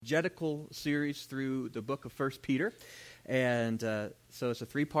exegetical series through the book of 1 Peter. And so it's a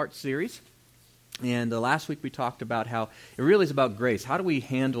three-part series. And last week we talked about how it really is about grace. How do we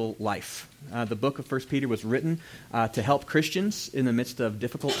handle life? The book of 1 Peter was written to help Christians in the midst of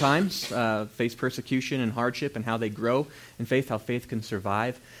difficult times, face persecution and hardship, and how they grow in faith, how faith can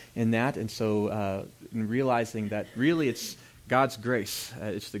survive in that. And so in realizing that really it's God's grace.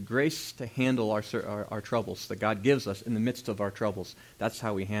 It's the grace to handle our troubles that God gives us in the midst of our troubles. That's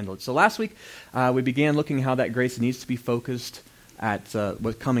how we handle it. So last week we began looking how that grace needs to be focused at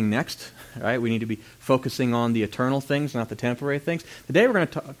what's coming next, right? We need to be focusing on the eternal things, not the temporary things. Today we're going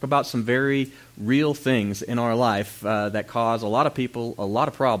to talk about some very real things in our life that cause a lot of people a lot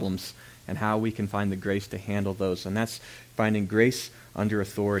of problems, and how we can find the grace to handle those. And that's finding grace under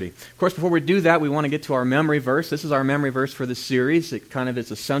authority. Of course, before we do that, we want to get to our memory verse. This is our memory verse for this series. It kind of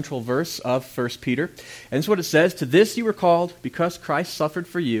is a central verse of 1 Peter. And this is what it says: "To this you were called, because Christ suffered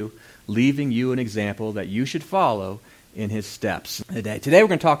for you, leaving you an example that you should follow in his steps." Today we're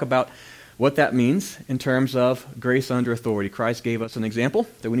going to talk about what that means in terms of grace under authority. Christ gave us an example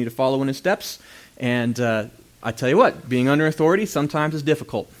that we need to follow in his steps. And I tell you what, being under authority sometimes is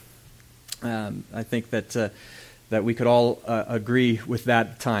difficult. I think that we could all agree with that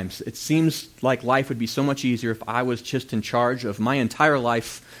at times. It seems like life would be so much easier if I was just in charge of my entire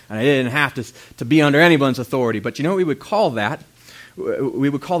life and I didn't have to be under anyone's authority. But you know what we would call that? We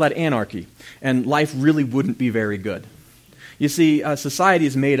would call that anarchy. And life really wouldn't be very good. You see, society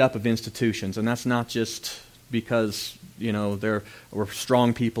is made up of institutions, and that's not just because, we're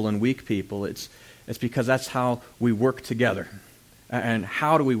strong people and weak people. It's because that's how we work together. And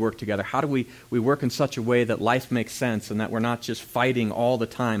how do we work together? How do we work in such a way that life makes sense and that we're not just fighting all the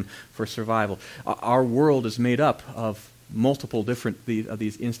time for survival? Our world is made up of multiple different of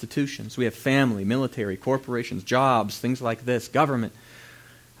these institutions. We have family, military, corporations, jobs, things like this, government.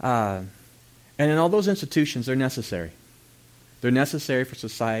 And in all those institutions, they're necessary. They're necessary for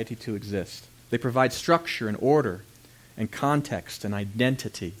society to exist. They provide structure and order and context and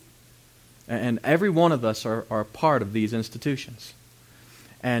identity. And every one of us are part of these institutions.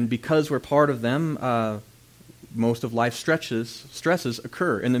 And because we're part of them, most of life's stresses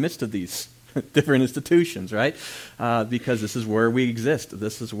occur in the midst of these different institutions, right? Because this is where we exist.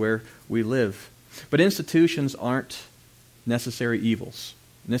 This is where we live. But institutions aren't necessary evils.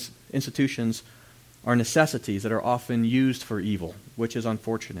 Institutions are necessities that are often used for evil, which is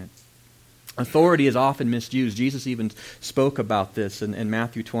unfortunate. Authority is often misused. Jesus even spoke about this in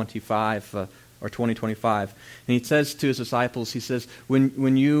Matthew 25 or 20:25. And he says to his disciples, he says,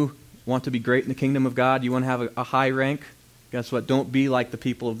 when you want to be great in the kingdom of God, you want to have a high rank, guess what? Don't be like the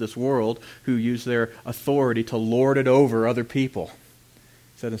people of this world who use their authority to lord it over other people.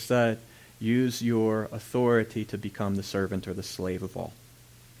 He said instead, use your authority to become the servant or the slave of all.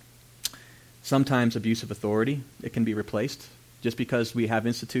 Sometimes abuse of authority, it can be replaced. Just because we have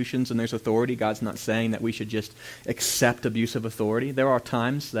institutions and there's authority, God's not saying that we should just accept abuse of authority. There are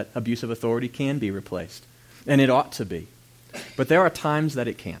times that abuse of authority can be replaced, and it ought to be. But there are times that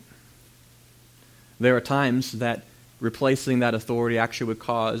it can't. There are times that replacing that authority actually would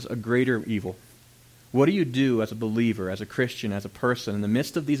cause a greater evil. What do you do as a believer, as a Christian, as a person, in the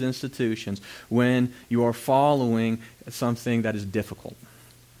midst of these institutions when you are following something that is difficult?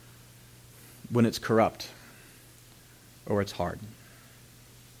 When it's corrupt? Or it's hard.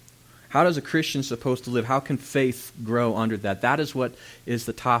 How does a Christian supposed to live? How can faith grow under that? That is what is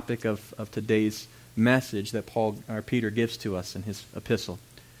the topic of today's message that Peter gives to us in his epistle.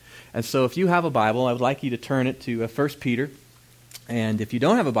 And so if you have a Bible, I would like you to turn it to 1 Peter. And if you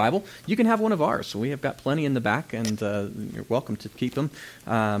don't have a Bible, you can have one of ours. So we have got plenty in the back, and you're welcome to keep them.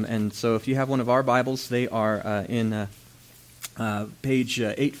 And so if you have one of our Bibles, they are in page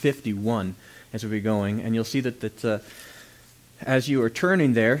 851 as we are going. And you'll see that as you are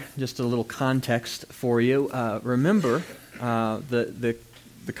turning there, just a little context for you. Remember the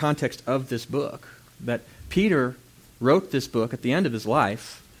context of this book, that Peter wrote this book at the end of his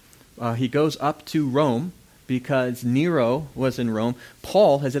life. He goes up to Rome because Nero was in Rome.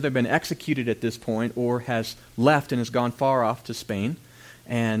 Paul has either been executed at this point or has left and has gone far off to Spain.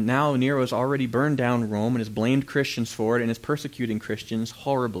 And now Nero has already burned down Rome and has blamed Christians for it and is persecuting Christians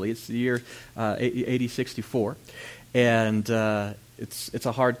horribly. It's the year AD 64. And it's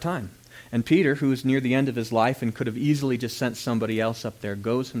a hard time. And Peter, who is near the end of his life and could have easily just sent somebody else up there,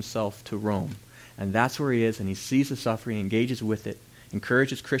 goes himself to Rome. And that's where he is, and he sees the suffering, engages with it,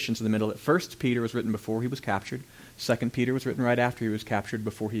 encourages Christians in the middle. At first, Peter was written before he was captured. 2 Peter was written right after he was captured,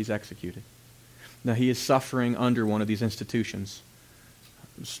 before he's executed. Now, he is suffering under one of these institutions,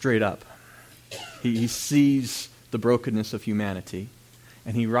 straight up. He sees the brokenness of humanity,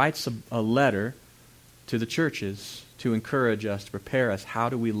 And he writes a letter to the churches to encourage us, to prepare us. How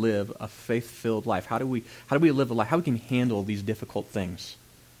do we live a faith-filled life? How do we live a life? How we can handle these difficult things?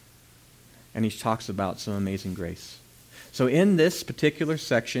 And he talks about some amazing grace. So in this particular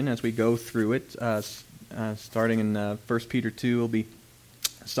section, as we go through it, starting in 1 Peter 2, we'll be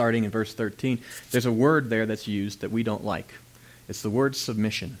starting in verse 13. There's a word there that's used that we don't like. It's the word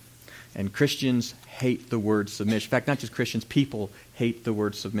submission. And Christians hate the word submission. In fact, not just Christians, people hate the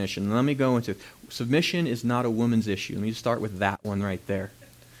word submission. And let me go into it. Submission is not a woman's issue. Let me start with that one right there.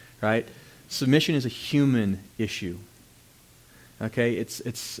 Right? Submission is a human issue. Okay?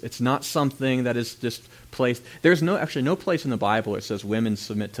 It's not something that is just placed. There's no place in the Bible where it says women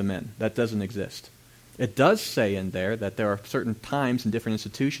submit to men. That doesn't exist. It does say in there that there are certain times in different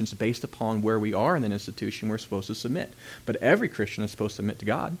institutions based upon where we are in an institution we're supposed to submit. But every Christian is supposed to submit to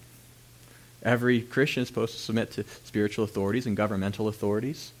God. Every Christian is supposed to submit to spiritual authorities and governmental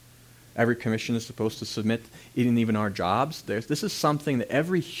authorities. Every Christian is supposed to submit in even our jobs. This is something that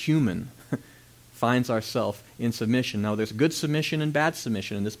every human finds ourselves in submission. Now, there's good submission and bad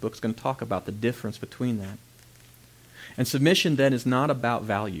submission, and this book's going to talk about the difference between that. And submission, then, is not about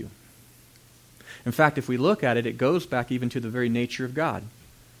value. In fact, if we look at it, it goes back even to the very nature of God.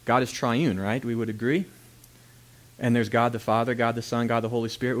 God is triune, right? We would agree? And there's God the Father, God the Son, God the Holy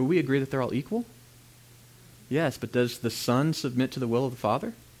Spirit. Would we agree that they're all equal? Yes, but does the Son submit to the will of the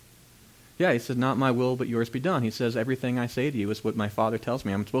Father? Yeah, he said, not my will, but yours be done. He says, everything I say to you is what my Father tells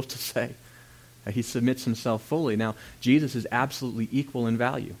me I'm supposed to say. He submits himself fully. Now, Jesus is absolutely equal in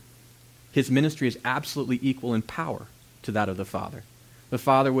value. His ministry is absolutely equal in power to that of the Father. The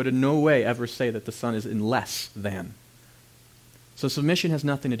Father would in no way ever say that the Son is in less than. So submission has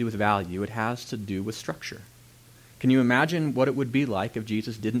nothing to do with value. It has to do with structure. Can you imagine what it would be like if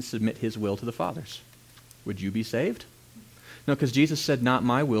Jesus didn't submit his will to the Father's? Would you be saved? No, because Jesus said, not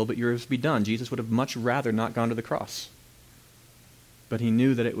my will, but yours be done. Jesus would have much rather not gone to the cross. But he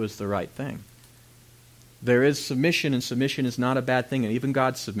knew that it was the right thing. There is submission, and submission is not a bad thing, and even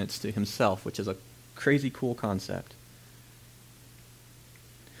God submits to himself, which is a crazy cool concept.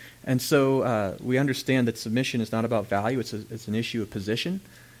 And so we understand that submission is not about value. It's an issue of position.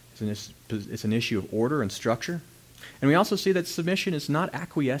 It's an issue of order and structure. And we also see that submission is not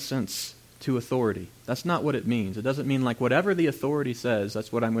acquiescence to authority. That's not what it means. It doesn't mean like whatever the authority says,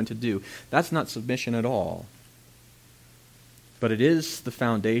 that's what I'm going to do. That's not submission at all. But it is the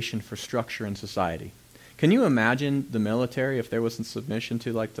foundation for structure in society. Can you imagine the military if there wasn't submission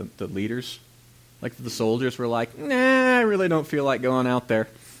to like the leaders? Like the soldiers were like, nah, I really don't feel like going out there.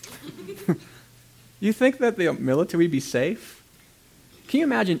 You think that the military would be safe? Can you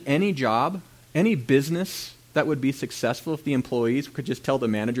imagine any job, any business that would be successful if the employees could just tell the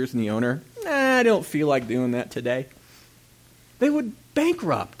managers and the owner, nah, I don't feel like doing that today? They would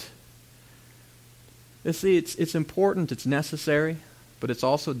bankrupt. You see, it's important, it's necessary, but it's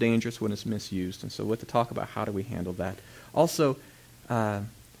also dangerous when it's misused. And so we'll have to talk about how do we handle that. Also,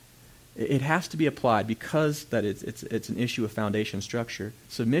 it has to be applied because that it's an issue of foundation structure.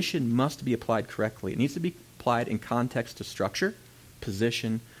 Submission must be applied correctly. It needs to be applied in context to structure,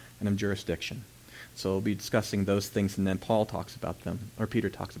 position, and of jurisdiction. So we'll be discussing those things, and then Paul talks about them, or Peter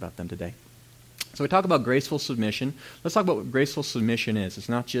talks about them today. So we talk about graceful submission. Let's talk about what graceful submission is. It's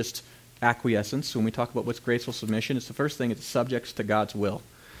not just acquiescence. When we talk about what's graceful submission, it's the first thing, it's subjects to God's will.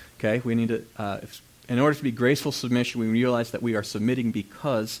 Okay? We need to, in order to be graceful submission, we realize that we are submitting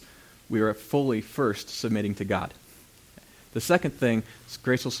because we are fully first submitting to God. The second thing,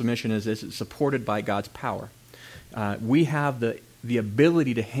 graceful submission is it's supported by God's power. We have the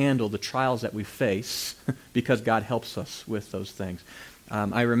ability to handle the trials that we face because God helps us with those things.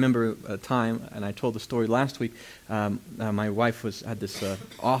 I remember a time, and I told the story last week, my wife had this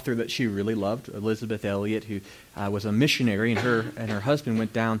author that she really loved, Elizabeth Elliot, who was a missionary, and her husband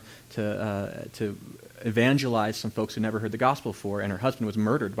went down to evangelize some folks who never heard the gospel before, and her husband was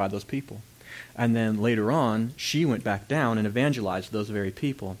murdered by those people. And then later on, she went back down and evangelized those very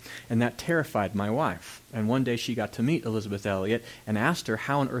people. And that terrified my wife. And one day she got to meet Elizabeth Elliot and asked her,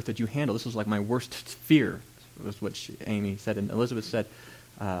 how on earth did you handle this? Was like my worst fear, was what Amy said. And Elizabeth said,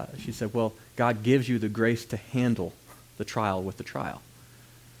 she said, well, God gives you the grace to handle the trial with the trial.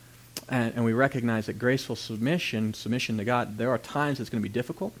 And we recognize that graceful submission to God, there are times it's going to be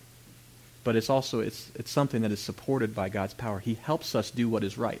difficult. But it's also, it's something that is supported by God's power. He helps us do what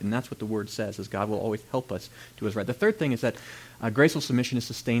is right. And that's what the Word says, is God will always help us do what is right. The third thing is that graceful submission is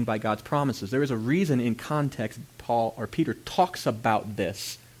sustained by God's promises. There is a reason in context Peter talks about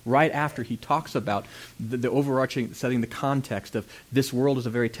this right after he talks about the overarching, setting the context of this world is a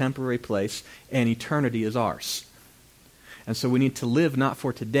very temporary place and eternity is ours. And so we need to live not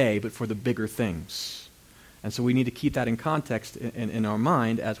for today, but for the bigger things. And so we need to keep that in context in our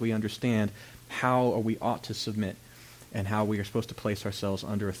mind as we understand how we ought to submit and how we are supposed to place ourselves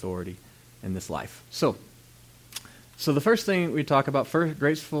under authority in this life. So the first thing we talk about, first,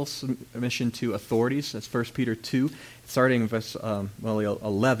 graceful submission to authorities. That's 1 Peter 2, starting in verse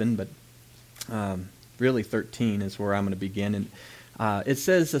 11, but really 13 is where I'm going to begin. And it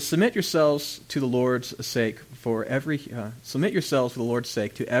says, "Submit yourselves to the Lord's sake submit yourselves for the Lord's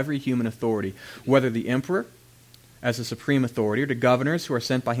sake to every human authority, whether the emperor as the supreme authority, or to governors who are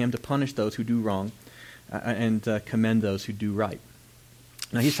sent by him to punish those who do wrong and commend those who do right."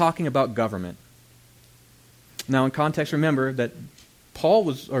 Now he's talking about government. Now, in context, remember that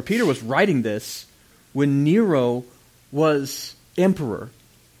Peter was writing this when Nero was emperor,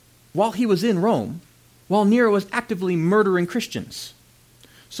 while he was in Rome, while Nero was actively murdering Christians.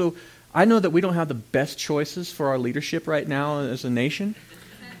 So I know that we don't have the best choices for our leadership right now as a nation,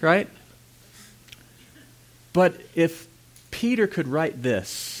 right? But if Peter could write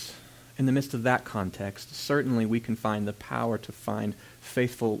this in the midst of that context, certainly we can find the power to find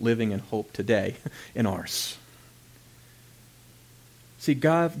faithful living and hope today in ours. See,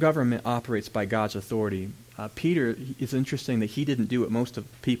 government operates by God's authority. Peter, it's interesting that he didn't do what most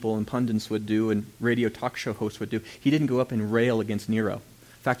of people and pundits would do and radio talk show hosts would do. He didn't go up and rail against Nero.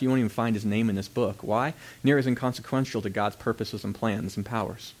 In fact, you won't even find his name in this book. Why? Nero is inconsequential to God's purposes and plans and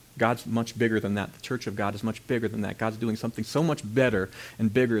powers. God's much bigger than that. The church of God is much bigger than that. God's doing something so much better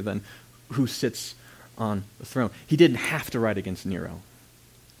and bigger than who sits on the throne. He didn't have to write against Nero.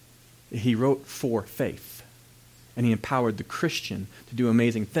 He wrote for faith. And he empowered the Christian to do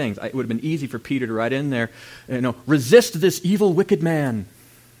amazing things. It would have been easy for Peter to write in there, resist this evil, wicked man.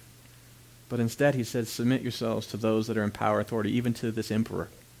 But instead he said, submit yourselves to those that are in power, authority, even to this emperor.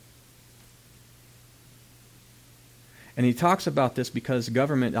 And he talks about this because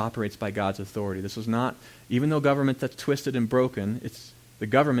government operates by God's authority. This is not, even though government that's twisted and broken, the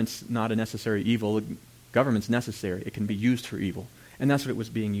government's not a necessary evil. The government's necessary. It can be used for evil. And that's what it was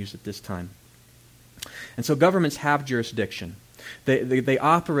being used at this time. And so governments have jurisdiction. They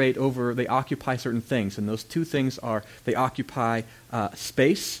operate over, they occupy certain things. And those two things are, they occupy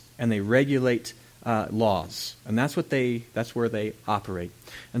space and they regulate laws. And that's where they operate.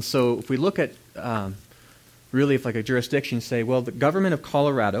 And so if we look at, really if like a jurisdiction, say, well, the government of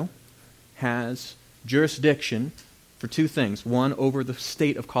Colorado has jurisdiction for two things. One, over the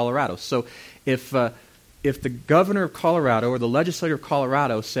state of Colorado. So if the governor of Colorado or the legislator of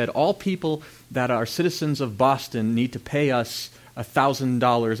Colorado said all people that are citizens of Boston need to pay us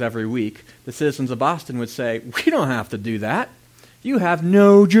 $1,000 every week, the citizens of Boston would say, we don't have to do that. You have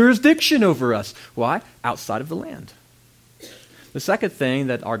no jurisdiction over us. Why? Outside of the land. The second thing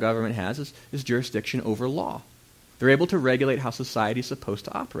that our government has is jurisdiction over law. They're able to regulate how society is supposed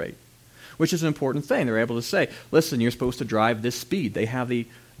to operate, which is an important thing. They're able to say, listen, you're supposed to drive this speed. They have the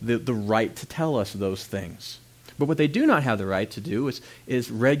right to tell us those things. But what they do not have the right to do is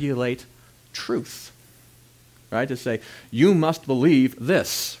regulate truth. Right? To say, you must believe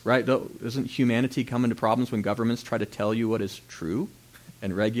this. Right? Doesn't humanity come into problems when governments try to tell you what is true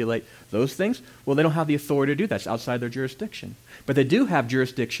and regulate those things? Well, they don't have the authority to do that. It's outside their jurisdiction. But they do have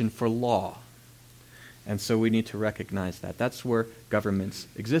jurisdiction for law. And so we need to recognize that. That's where governments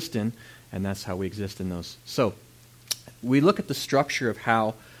exist in, and that's how we exist in those. So we look at the structure of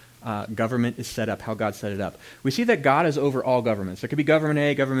how government is set up, how God set it up. We see that God is over all governments. There could be government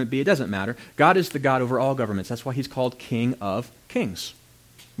A, government B, it doesn't matter. God is the God over all governments. That's why he's called King of Kings,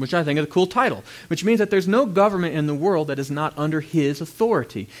 which I think is a cool title, which means that there's no government in the world that is not under his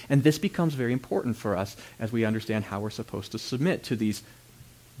authority. And this becomes very important for us as we understand how we're supposed to submit to these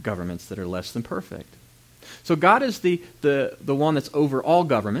governments that are less than perfect. So God is the one that's over all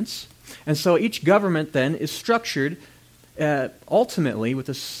governments. And so each government then is structured ultimately with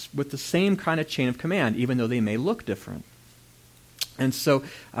the same kind of chain of command, even though they may look different. And so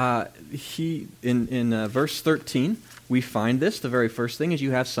in verse 13, we find this. The very first thing is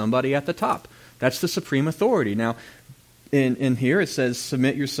you have somebody at the top. That's the supreme authority. Now, in here it says,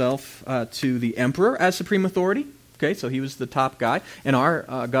 submit yourself to the emperor as supreme authority. Okay, so he was the top guy. In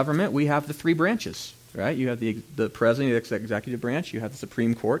our government, we have the three branches. Right? You have the president of the executive branch. You have the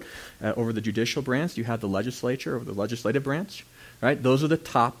Supreme Court over the judicial branch. You have the legislature over the legislative branch. Right? Those are the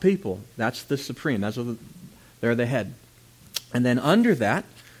top people. That's the supreme. They're the head. And then under that,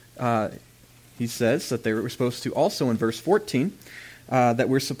 he says that they were supposed to also in verse 14 that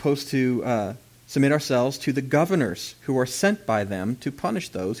we're supposed to submit ourselves to the governors who are sent by them to punish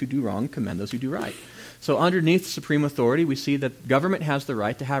those who do wrong, commend those who do right. So underneath supreme authority, we see that government has the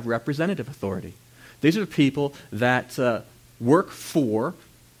right to have representative authority. These are the people that work for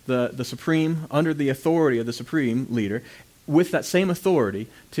the supreme, under the authority of the supreme leader, with that same authority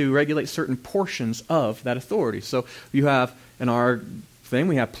to regulate certain portions of that authority. So you have, in our thing,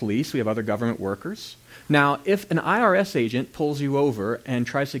 we have police, we have other government workers. Now, if an IRS agent pulls you over and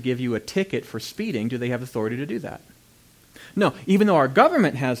tries to give you a ticket for speeding, do they have authority to do that? No. Even though our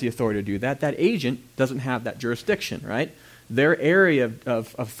government has the authority to do that, that agent doesn't have that jurisdiction, right? Their area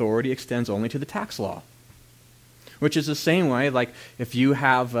of authority extends only to the tax law, which is the same way, like if you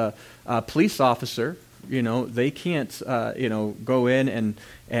have a police officer, they can't, go in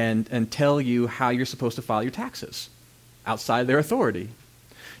and tell you how you're supposed to file your taxes outside their authority.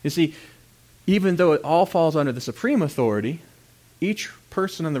 You see, even though it all falls under the supreme authority, each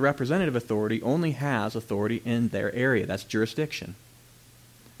person in the representative authority only has authority in their area. That's jurisdiction.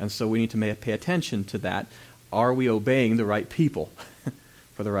 And so we need to pay attention to that. Are we obeying the right people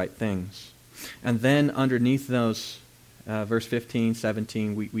for the right things? And then underneath those, verse 15,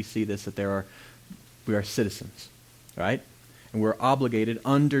 17, we see this, that we are citizens, right? And we're obligated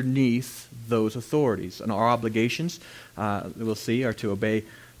underneath those authorities. And our obligations, we'll see, are to obey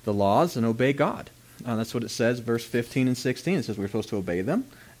the laws and obey God. That's what it says, verse 15 and 16. It says we're supposed to obey them.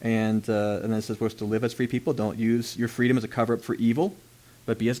 And then it says we're supposed to live as free people. Don't use your freedom as a cover-up for evil,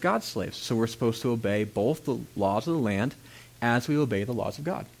 but be as God's slaves. So we're supposed to obey both the laws of the land as we obey the laws of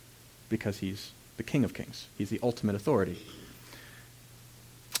God, because he's the King of Kings. He's the ultimate authority.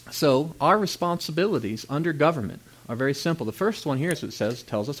 So our responsibilities under government are very simple. The first one here is what it says,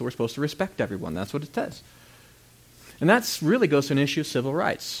 tells us that we're supposed to respect everyone. That's what it says. And that really goes to an issue of civil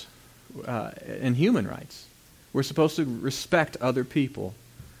rights and human rights. We're supposed to respect other people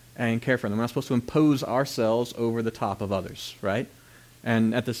and care for them. We're not supposed to impose ourselves over the top of others, right?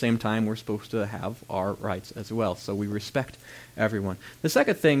 And at the same time, we're supposed to have our rights as well. So we respect everyone. The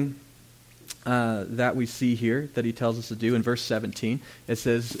second thing that we see here that he tells us to do in verse 17, it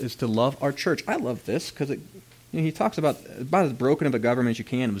says, is to love our church. I love this because he talks about as broken of a government as you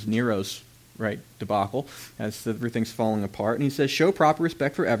can. It was Nero's debacle, as everything's falling apart. And he says, show proper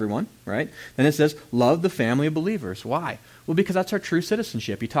respect for everyone, right? Then it says, love the family of believers. Why? Well, because that's our true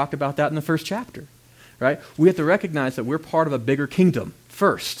citizenship. He talked about that in the first chapter, right? We have to recognize that we're part of a bigger kingdom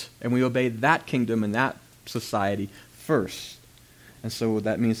first, and we obey that kingdom and that society first. And so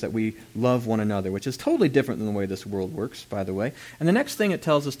that means that we love one another, which is totally different than the way this world works, by the way. And the next thing it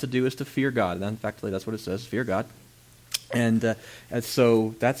tells us to do is to fear God. In fact, that's what it says, fear God. And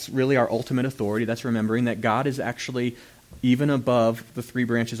so that's really our ultimate authority. That's remembering that God is actually even above the three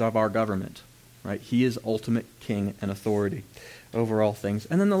branches of our government, right? He is ultimate king and authority over all things.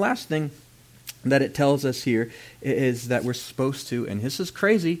 And then the last thing that it tells us here is that we're supposed to, and this is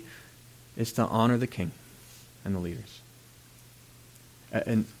crazy, is to honor the king and the leaders.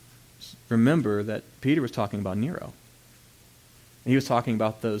 And remember that Peter was talking about Nero. He was talking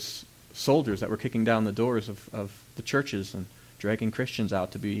about those soldiers that were kicking down the doors of the churches and dragging Christians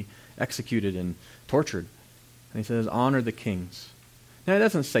out to be executed and tortured. And he says, honor the kings. Now, he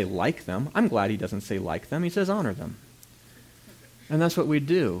doesn't say like them. I'm glad he doesn't say like them. He says honor them. And that's what we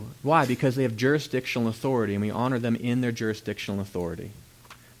do. Why? Because they have jurisdictional authority, and we honor them in their jurisdictional authority.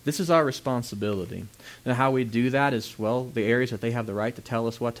 This is our responsibility. Now, how we do that is, well, the areas that they have the right to tell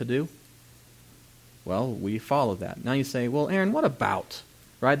us what to do, well, we follow that. Now you say, well, Aaron, what about?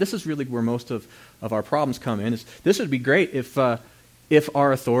 Right? This is really where most of our problems come in. This would be great if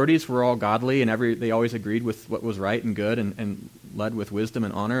our authorities were all godly and they always agreed with what was right and good and led with wisdom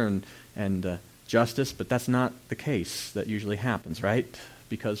and honor and justice, but that's not the case that usually happens, right?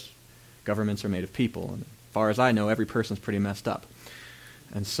 Because governments are made of people. And as far as I know, every person's pretty messed up.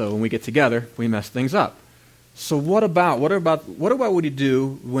 And so when we get together, we mess things up. So what about what do you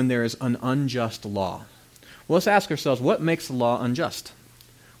do when there is an unjust law? Well, let's ask ourselves, what makes the law unjust?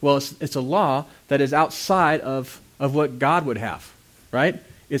 Well, it's a law that is outside of what God would have, right?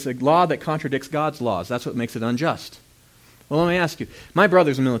 It's a law that contradicts God's laws. That's what makes it unjust. Well, let me ask you. My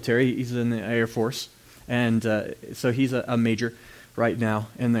brother's military. He's in the Air Force, and so he's a major right now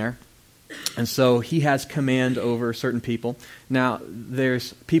in there. And so he has command over certain people. Now,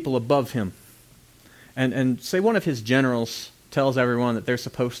 there's people above him. And say one of his generals tells everyone that they're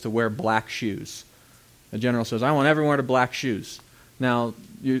supposed to wear black shoes. The general says, I want everyone to wear black shoes. Now,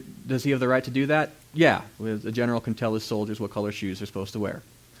 does he have the right to do that? Yeah. The general can tell his soldiers what color shoes they're supposed to wear.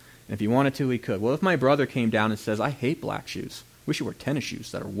 And if he wanted to, he could. Well, if my brother came down and says, I hate black shoes. We should wear tennis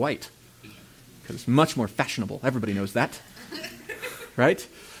shoes that are white. Because it's much more fashionable. Everybody knows that. Right?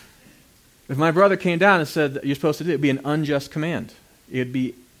 If my brother came down and said that you're supposed to do it, would be an unjust command. It would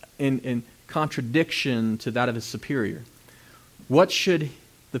be in contradiction to that of his superior. What should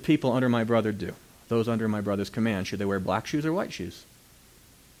the people under my brother do? those under my brother's command. Should they wear black shoes or white shoes?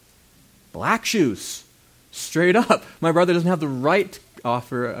 Black shoes. Straight up. My brother doesn't have the right to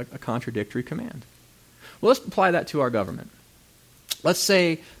offer a contradictory command. Well, let's apply that to our government. Let's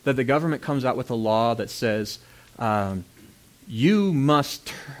say that the government comes out with a law that says you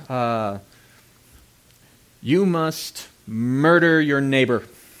must murder your neighbor.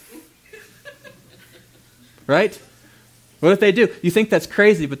 Right? What if they do? You think that's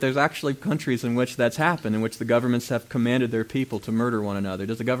crazy, but there's actually countries in which that's happened, in which the governments have commanded their people to murder one another.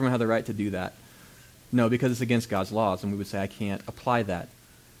 Does the government have the right to do that? No, because it's against God's laws, and we would say, I can't apply that.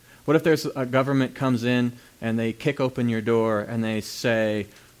 What if there's a government comes in and they kick open your door and they say,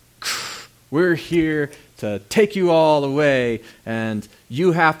 we're here to take you all away, and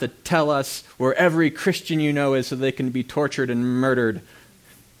you have to tell us where every Christian you know is so they can be tortured and murdered.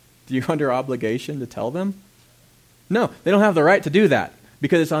 Do you under obligation to tell them? No, they don't have the right to do that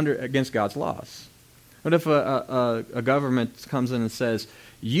because it's against God's laws. What if a government comes in and says,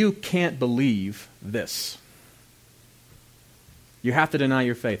 you can't believe this? You have to deny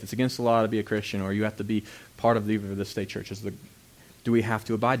your faith. It's against the law to be a Christian, or you have to be part of the state churches. Do we have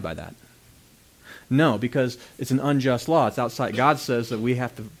to abide by that? No, because it's an unjust law. It's outside. God says that we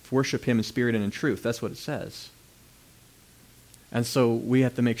have to worship Him in spirit and in truth. That's what it says. And so we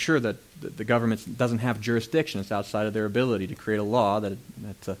have to make sure that the government doesn't have jurisdiction. It's outside of their ability to create a law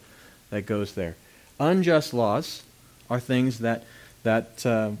that goes there. Unjust laws are things that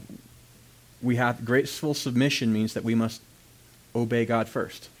we have. Graceful submission means that we must obey God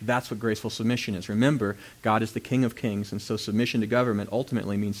first. That's what graceful submission is. Remember, God is the King of Kings, and so submission to government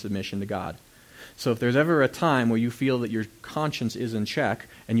ultimately means submission to God. So if there's ever a time where you feel that your conscience is in check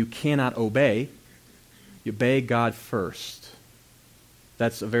and you cannot obey, you obey God first.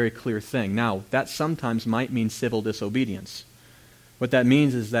 That's a very clear thing. Now, that sometimes might mean civil disobedience. What that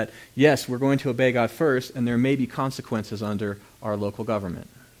means is that, yes, we're going to obey God first, and there may be consequences under our local government.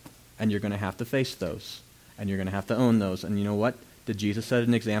 And you're going to have to face those. And you're going to have to own those. And you know what? Did Jesus set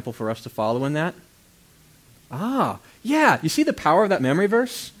an example for us to follow in that? Yeah. You see the power of that memory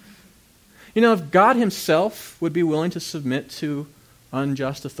verse? You know, if God Himself would be willing to submit to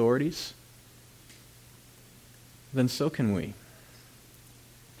unjust authorities, then so can we.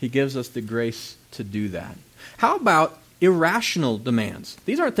 He gives us the grace to do that. How about irrational demands?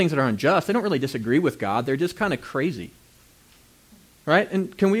 These aren't things that are unjust. They don't really disagree with God. They're just kind of crazy. Right?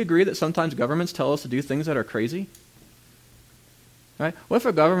 And can we agree that sometimes governments tell us to do things that are crazy? Right? What if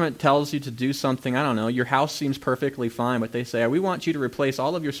a government tells you to do something, I don't know, your house seems perfectly fine, but they say, we want you to replace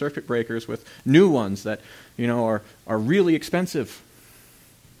all of your circuit breakers with new ones that, are really expensive.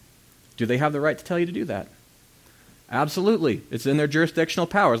 Do they have the right to tell you to do that? Absolutely. It's in their jurisdictional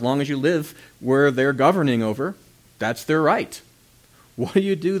power. As long as you live where they're governing over, that's their right. What do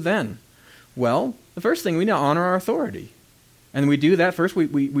you do then? Well, the first thing, we need to honor our authority. And we do that first.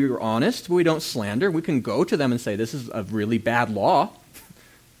 We are honest, but we don't slander. We can go to them and say, this is a really bad law.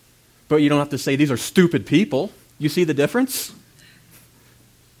 But you don't have to say, these are stupid people. You see the difference?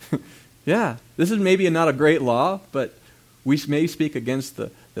 Yeah, this is maybe not a great law, but we may speak against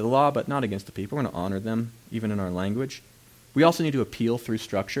the law, but not against the people. We're going to honor them, even in our language. We also need to appeal through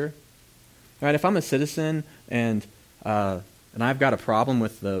structure. All right, if I'm a citizen and I've got a problem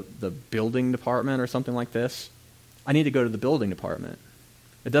with the building department or something like this, I need to go to the building department.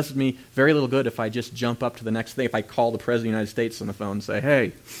 It does me very little good if I just jump up to the next thing, if I call the President of the United States on the phone and say,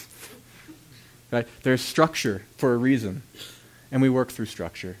 hey. Right? There's structure for a reason, and we work through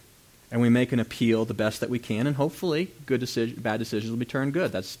structure. And we make an appeal the best that we can, and hopefully bad decisions will be turned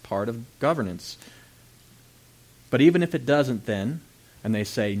good. That's part of governance. But even if it doesn't then, and they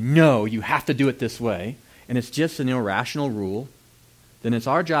say, no, you have to do it this way, and it's just an irrational rule, then it's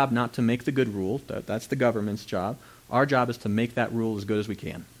our job not to make the good rule. That's the government's job. Our job is to make that rule as good as we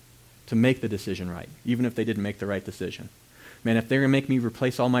can, to make the decision right, even if they didn't make the right decision. Man, if they're going to make me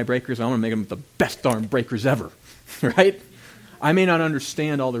replace all my breakers, I want to make them the best darn breakers ever, right? I may not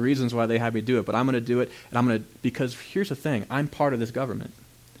understand all the reasons why they have me do it, but I'm going to do it, and because here's the thing, I'm part of this government.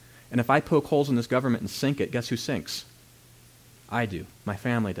 And if I poke holes in this government and sink it, guess who sinks? I do. My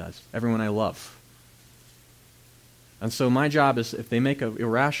family does. Everyone I love. And so my job is, if they make an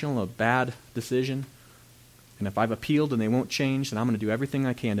irrational, a bad decision, and if I've appealed and they won't change, then I'm going to do everything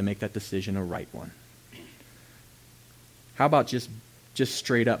I can to make that decision a right one. How about just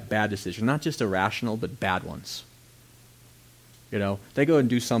straight up bad decisions? Not just irrational, but bad ones. They go and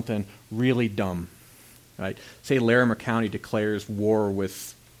do something really dumb, right? Say Larimer County declares war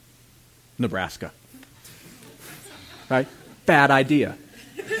with Nebraska, right? Bad idea,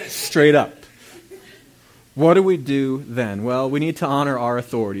 straight up. What do we do then? Well, we need to honor our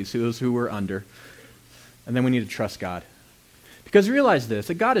authorities, those who we're under. And then we need to trust God. Because realize this,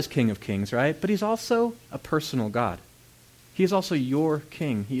 that God is King of Kings, right? But he's also a personal God. He is also your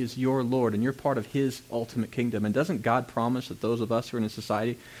king. He is your Lord, and you're part of his ultimate kingdom. And doesn't God promise that those of us who are in his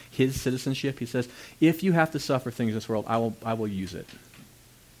society, his citizenship, he says, if you have to suffer things in this world, I will use it.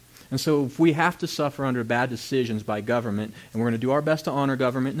 And so if we have to suffer under bad decisions by government, and we're going to do our best to honor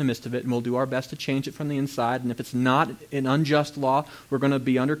government in the midst of it, and we'll do our best to change it from the inside, and if it's not an unjust law, we're going to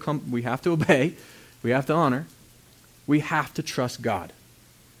be we have to obey, we have to honor, we have to trust God.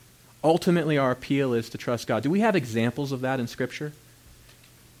 Ultimately, our appeal is to trust God. Do we have examples of that in Scripture?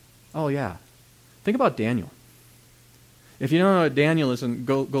 Oh, yeah. Think about Daniel. If you don't know what Daniel is,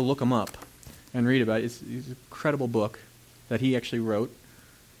 go look him up and read about it. It's an incredible book that he actually wrote.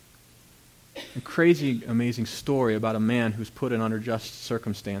 A crazy, amazing story about a man who's put in under just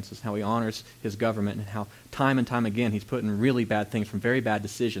circumstances, how he honors his government, and how time and time again he's put in really bad things from very bad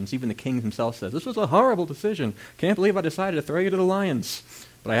decisions. Even the king himself says, this was a horrible decision. Can't believe I decided to throw you to the lions.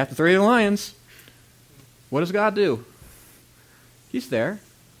 But I have to throw you to the lions. What does God do? He's there.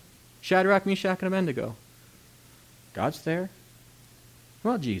 Shadrach, Meshach, and Abednego. God's there.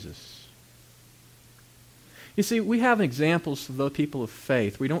 What about Jesus? You see, we have examples of those people of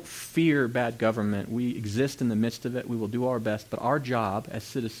faith. We don't fear bad government. We exist in the midst of it. We will do our best. But our job as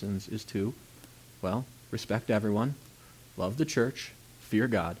citizens is to, respect everyone, love the church, fear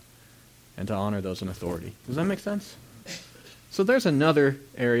God, and to honor those in authority. Does that make sense? So there's another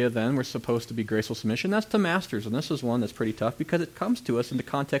area then we're supposed to be graceful submission. That's to masters, and this is one that's pretty tough because it comes to us in the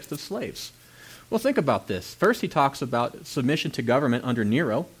context of slaves. Well, think about this. First he talks about submission to government under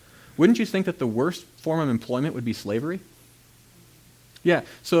Nero. Wouldn't you think that the worst form of employment would be slavery? Yeah,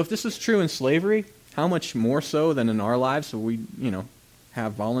 so if this is true in slavery, how much more so than in our lives so we,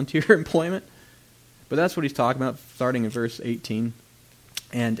 have volunteer employment? But that's what he's talking about starting in verse 18.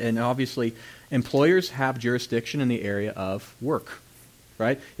 And obviously, employers have jurisdiction in the area of work,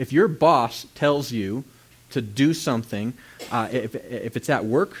 right? If your boss tells you to do something, if it's at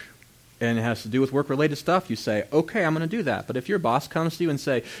work and it has to do with work-related stuff, you say, okay, I'm going to do that. But if your boss comes to you and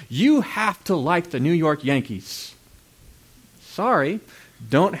say, you have to like the New York Yankees, sorry,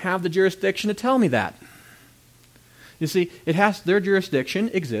 don't have the jurisdiction to tell me that. You see, their jurisdiction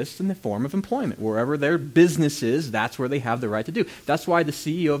exists in the form of employment. Wherever their business is, that's where they have the right to do. That's why the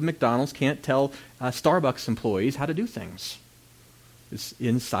CEO of McDonald's can't tell Starbucks employees how to do things. It's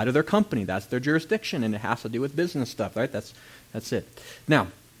inside of their company. That's their jurisdiction, and it has to do with business stuff, right? That's it. Now,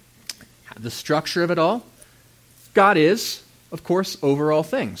 the structure of it all, God is, of course, over all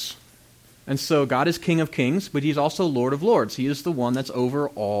things. And so God is King of Kings, but he's also Lord of Lords. He is the one that's over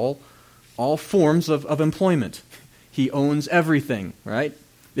all forms of employment. He owns everything, right?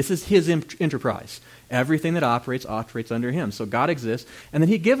 This is his enterprise. Everything that operates under him. So God exists. And then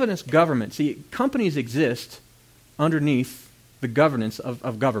he's given us government. See, companies exist underneath the governance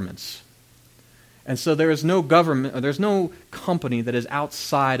of governments. And so there is no government, or there's no company that is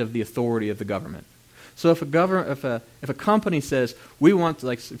outside of the authority of the government. So if a company says, we want to,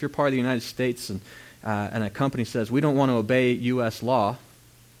 like if you're part of the United States and a company says, we don't want to obey U.S. law,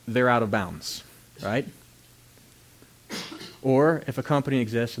 they're out of bounds, right? Or if a company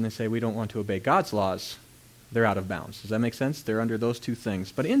exists and they say, we don't want to obey God's laws, they're out of bounds. Does that make sense? They're under those two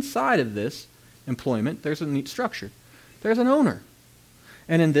things. But inside of this employment, there's a neat structure. There's an owner.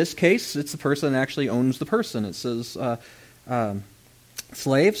 And in this case, it's the person that actually owns the person. It says,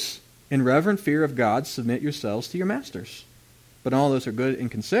 slaves, in reverent fear of God, submit yourselves to your masters. But all those are good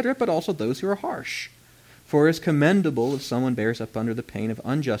and considerate, but also those who are harsh. For it is commendable if someone bears up under the pain of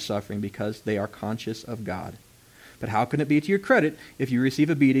unjust suffering because they are conscious of God. But how can it be to your credit if you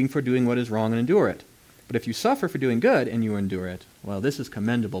receive a beating for doing what is wrong and endure it? But if you suffer for doing good and you endure it, well, this is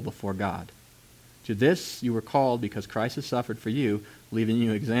commendable before God. To this you were called because Christ has suffered for you, leaving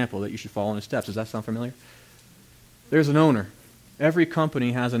you an example that you should follow in his steps. Does that sound familiar? There's an owner. Every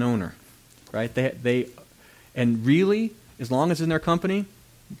company has an owner, right? And really, as long as it's in their company,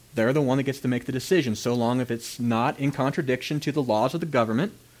 they're the one that gets to make the decision, so long as it's not in contradiction to the laws of the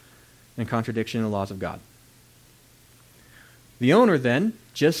government and contradiction to the laws of God. The owner then,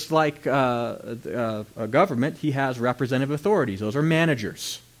 just like a government, he has representative authorities. Those are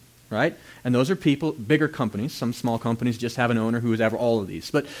managers, right? And those are people, bigger companies. Some small companies just have an owner who is over all of these.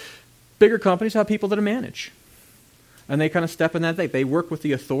 But bigger companies have people that manage. And they kind of step in that thing. They work with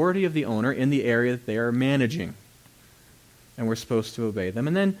the authority of the owner in the area that they are managing. And we're supposed to obey them.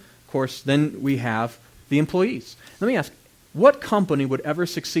 And then, of course, we have the employees. Let me ask, what company would ever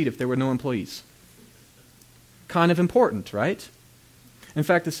succeed if there were no employees? Kind of important, right? In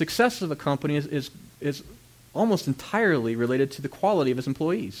fact, the success of a company is almost entirely related to the quality of its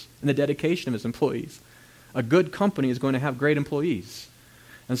employees and the dedication of its employees. A good company is going to have great employees.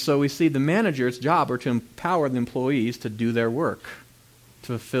 And so we see the manager's job are to empower the employees to do their work,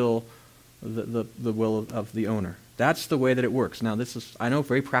 to fulfill the will of the owner. That's the way that it works. Now, this is, I know,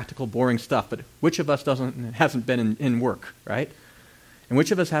 very practical, boring stuff, but which of us hasn't been in work, right? And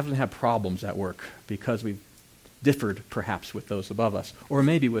which of us haven't had problems at work because we've differed perhaps with those above us, or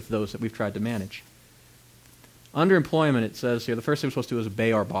maybe with those that we've tried to manage? Under employment, it says here, the first thing we're supposed to do is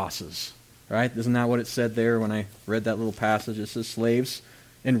obey our bosses, right? Isn't that what it said there when I read that little passage? It says, slaves,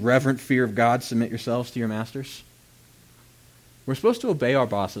 in reverent fear of God, submit yourselves to your masters. We're supposed to obey our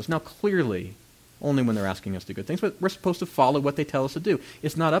bosses. Now, clearly, only when they're asking us to do good things, but we're supposed to follow what they tell us to do.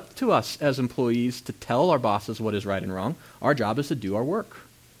 It's not up to us as employees to tell our bosses what is right and wrong. Our job is to do our work.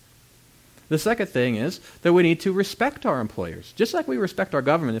 The second thing is that we need to respect our employers. Just like we respect our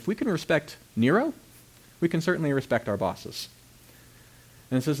government, if we can respect Nero, we can certainly respect our bosses.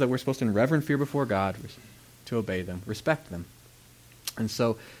 And it says that we're supposed to, in reverent fear before God, to obey them, respect them. And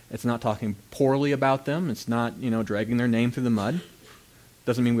so it's not talking poorly about them. It's not, dragging their name through the mud.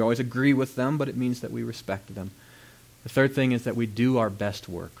 Doesn't mean we always agree with them, but it means that we respect them. The third thing is that we do our best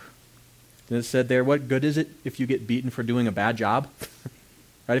work. And it said there, what good is it if you get beaten for doing a bad job?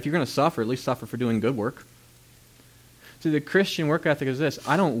 Right? If you're going to suffer, at least suffer for doing good work. See, the Christian work ethic is this.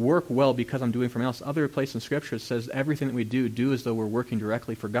 I don't work well because I'm doing for someone else. Other place in Scripture it says everything that we do as though we're working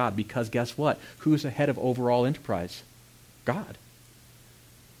directly for God. Because guess what? Who's the head of overall enterprise? God.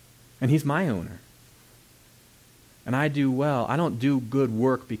 And He's my owner. And I do well. I don't do good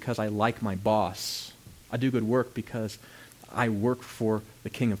work because I like my boss. I do good work because I work for the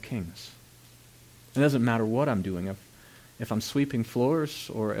King of Kings. It doesn't matter what I'm doing. If I'm sweeping floors,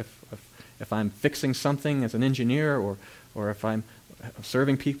 or if I'm fixing something as an engineer, or if I'm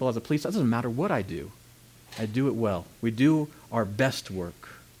serving people as a police, it doesn't matter what I do. I do it well. We do our best work.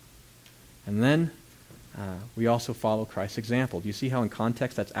 And then we also follow Christ's example. Do you see how in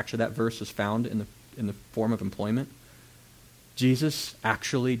context that verse is found in the form of employment? Jesus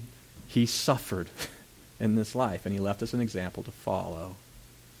actually, He suffered in this life, and He left us an example to follow.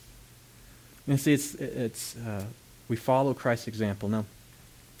 And see, we follow Christ's example. Now,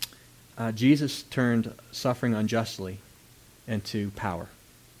 Jesus turned suffering unjustly into power.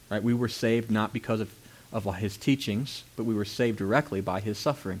 Right? We were saved not because of His teachings, but we were saved directly by His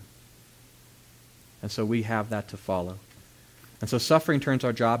suffering. And so we have that to follow. And so suffering turns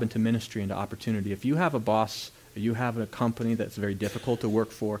our job into ministry, into opportunity. If you have a boss, or you have a company that's very difficult to work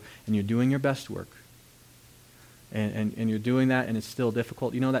for, and you're doing your best work, and you're doing that and it's still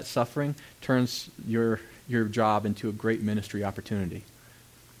difficult, that suffering turns your job into a great ministry opportunity.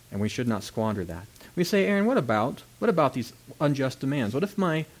 And we should not squander that. We say, Aaron, what about these unjust demands? What if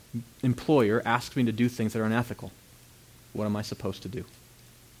my employer asks me to do things that are unethical? What am I supposed to do?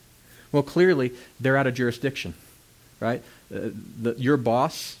 Well, clearly, they're out of jurisdiction, right? Your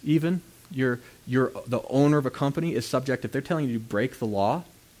boss, even, you're the owner of a company, is subject. If they're telling you to break the law,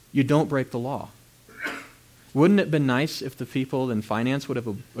 you don't break the law. Wouldn't it have been nice if the people in finance would have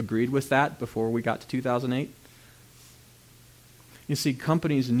agreed with that before we got to 2008? You see,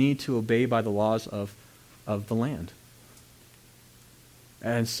 companies need to obey by the laws of the land.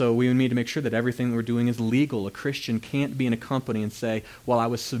 And so we need to make sure that everything we're doing is legal. A Christian can't be in a company and say, well, I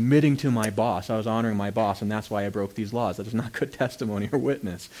was submitting to my boss, I was honoring my boss, and that's why I broke these laws. That is not good testimony or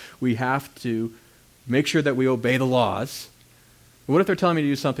witness. We have to make sure that we obey the laws. But what if they're telling me to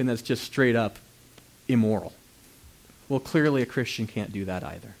do something that's just straight up immoral? Well, clearly a Christian can't do that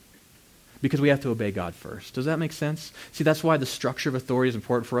either, because we have to obey God first. Does that make sense? See, that's why the structure of authority is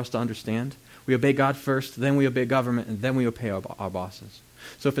important for us to understand. We obey God first, then we obey government, and then we obey our bosses.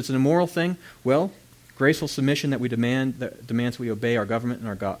 So if it's an immoral thing, well, graceful submission that we demand that demands we obey our government and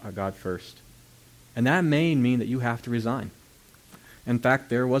our God first. And that may mean that you have to resign. In fact,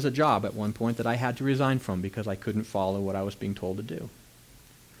 there was a job at one point that I had to resign from because I couldn't follow what I was being told to do.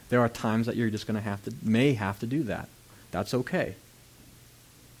 There are times that you're just going to may have to do that. That's okay.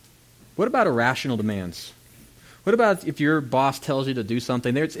 What about irrational demands? What about if your boss tells you to do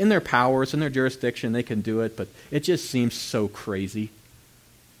something? It's in their power, it's in their jurisdiction, they can do it, but it just seems so crazy.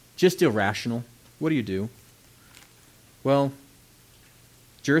 Just irrational. What do you do? Well,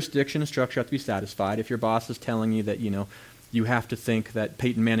 jurisdiction and structure have to be satisfied. If your boss is telling you that, you have to think that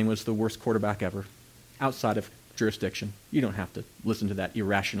Peyton Manning was the worst quarterback ever, outside of jurisdiction, you don't have to listen to that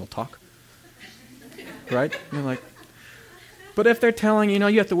irrational talk. Right? You're like, but if they're telling you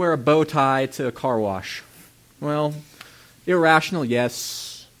have to wear a bow tie to a car wash, well, irrational,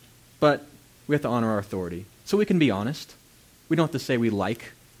 yes, but we have to honor our authority. So we can be honest. We don't have to say we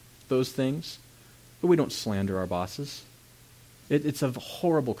like those things, but we don't slander our bosses. It's a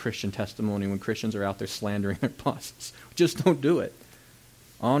horrible Christian testimony when Christians are out there slandering their bosses. Just don't do it.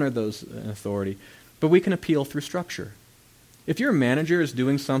 Honor those in authority. But we can appeal through structure. If your manager is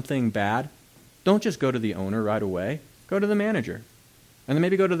doing something bad, don't just go to the owner right away. Go to the manager. And then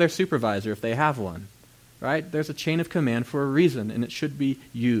maybe go to their supervisor if they have one. Right? There's a chain of command for a reason, and it should be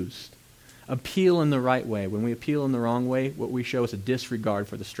used. Appeal in the right way. When we appeal in the wrong way, what we show is a disregard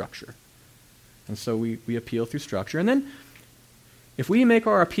for the structure. And so we appeal through structure. And then if we make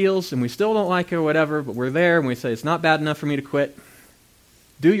our appeals and we still don't like it or whatever, but we're there and we say, it's not bad enough for me to quit,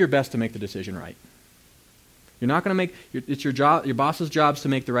 do your best to make the decision right. You're not going to make, it's your job, your boss's job to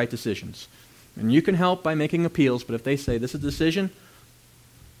make the right decisions. And you can help by making appeals, but if they say this is a decision,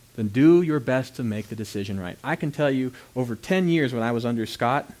 then do your best to make the decision right. I can tell you, over 10 years when I was under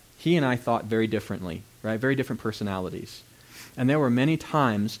Scott, he and I thought very differently, right? Very different personalities. And there were many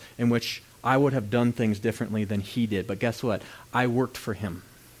times in which I would have done things differently than he did. But guess what? I worked for him.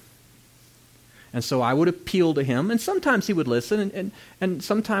 And so I would appeal to him, and sometimes he would listen, and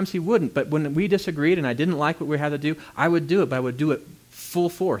sometimes he wouldn't. But when we disagreed and I didn't like what we had to do, I would do it, but I would do it full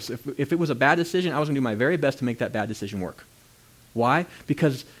force. If it was a bad decision, I was going to do my very best to make that bad decision work. Why?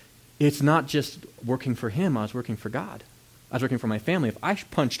 Because it's not just working for him, I was working for God. I was working for my family. If I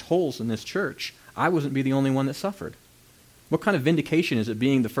punched holes in this church, I wouldn't be the only one that suffered. What kind of vindication is it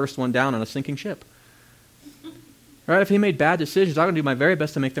being the first one down on a sinking ship? Right? If he made bad decisions, I'm going to do my very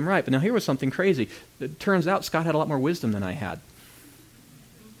best to make them right. But now here was something crazy. It turns out Scott had a lot more wisdom than I had.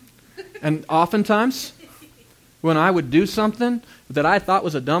 And oftentimes, when I would do something that I thought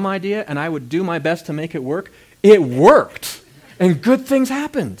was a dumb idea and I would do my best to make it work, it worked. And good things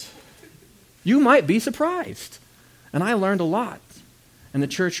happened. You might be surprised. And I learned a lot. And the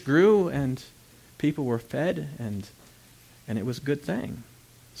church grew and people were fed and it was a good thing.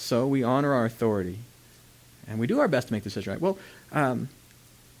 So we honor our authority. And we do our best to make the decision right. Well,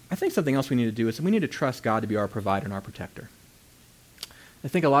 I think something else we need to do is we need to trust God to be our provider and our protector. I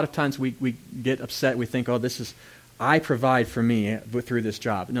think a lot of times we get upset. We think, I provide for me through this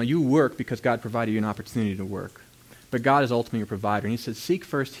job. No, you work because God provided you an opportunity to work. But God is ultimately your provider. And he says, seek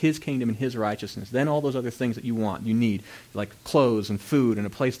first his kingdom and his righteousness. Then all those other things that you want, you need, like clothes and food and a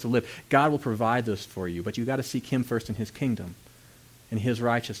place to live, God will provide those for you. But you've got to seek him first in his kingdom and his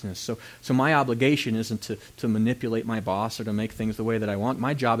righteousness. So my obligation isn't to manipulate my boss or to make things the way that I want.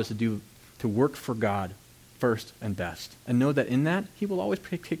 My job is to work for God first and best. And know that in that, he will always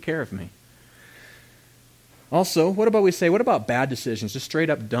take care of me. Also, what about bad decisions, just straight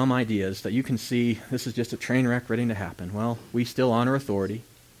up dumb ideas that you can see this is just a train wreck waiting to happen? Well, we still honor authority.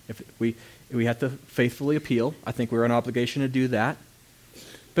 If we have to faithfully appeal. I think we're an obligation to do that.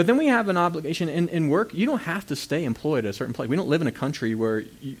 But then we have an obligation in work. You don't have to stay employed at a certain place. We don't live in a country where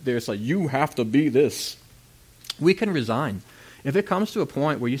there's you have to be this. We can resign. If it comes to a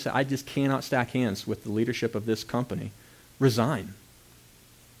point where you say, I just cannot stack hands with the leadership of this company, resign.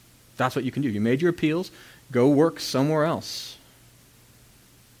 That's what you can do. You made your appeals. Go work somewhere else.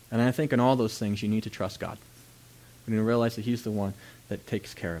 And I think in all those things, you need to trust God. We need to realize that he's the one that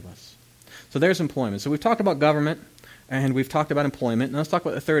takes care of us. So there's employment. So we've talked about government, and we've talked about employment. Now let's talk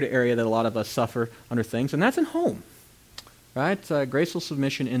about the third area that a lot of us suffer under things, and that's in home. Right? Graceful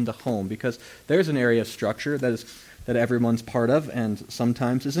submission in the home, because there's an area of structure that everyone's part of and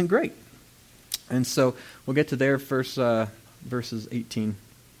sometimes isn't great. And so we'll get to there first, verses 18.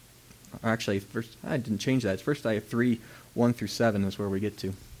 Actually, I didn't change that. It's 1 3, 1 through 7 is where we get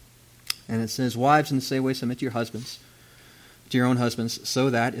to. And it says, wives, in the same way submit to your own husbands, so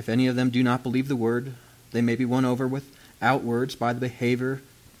that if any of them do not believe the word, they may be won over without words by the behavior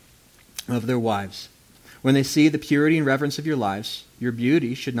of their wives. When they see the purity and reverence of your lives, your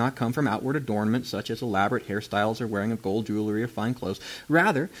beauty should not come from outward adornment, such as elaborate hairstyles or wearing of gold jewelry or fine clothes.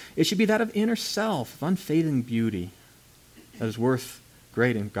 Rather, it should be that of inner self, of unfading beauty, that is worth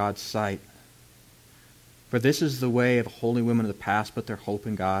great in God's sight. For this is the way of holy women of the past, put their hope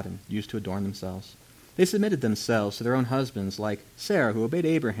in God and used to adorn themselves. They submitted themselves to their own husbands, like Sarah, who obeyed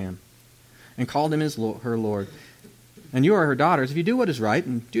Abraham and called him her Lord. And you are her daughters if you do what is right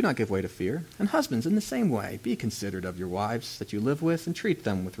and do not give way to fear. And husbands, in the same way, be considerate of your wives that you live with and treat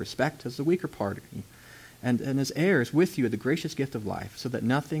them with respect as the weaker party and as heirs with you of the gracious gift of life, so that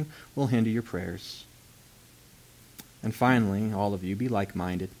nothing will hinder your prayers. And finally, all of you, be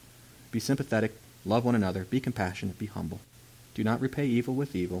like-minded, be sympathetic, love one another, be compassionate, be humble. Do not repay evil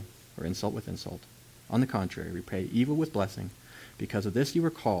with evil or insult with insult. On the contrary, repay evil with blessing, because of this you were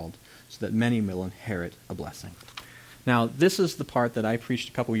called, so that many will inherit a blessing. Now, this is the part that I preached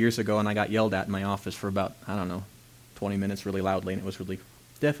a couple years ago, and I got yelled at in my office for about, 20 minutes really loudly, and it was really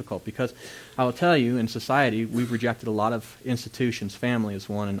difficult because I will tell you, in society, we've rejected a lot of institutions. Family is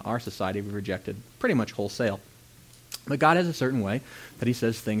one. In our society, we've rejected pretty much wholesale. But God has a certain way that he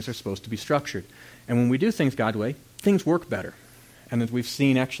says things are supposed to be structured. And when we do things God's way, things work better. And as we've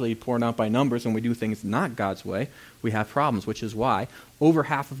seen actually poured out by numbers, when we do things not God's way, we have problems, which is why over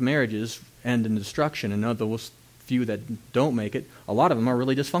half of marriages end in destruction. And of those few that don't make it, a lot of them are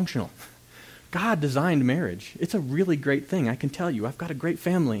really dysfunctional. God designed marriage. It's a really great thing, I can tell you. I've got a great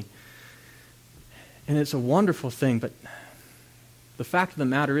family. And it's a wonderful thing, but the fact of the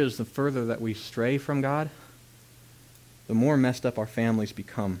matter is, the further that we stray from God, the more messed up our families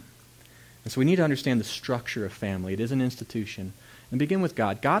become. And so we need to understand the structure of family. It is an institution. And begin with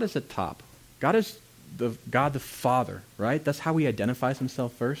God. God is at top. God is God the Father, right? That's how he identifies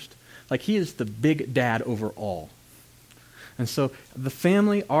himself first. Like he is the big dad over all. And so the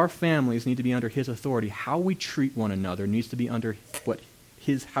family, our families need to be under his authority. How we treat one another needs to be under what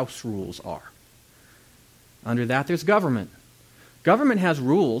his house rules are. Under that, there's government. Government has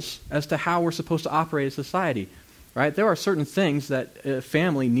rules as to how we're supposed to operate as society, right? There are certain things that a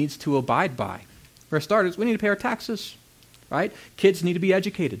family needs to abide by. For starters, we need to pay our taxes, right? Kids need to be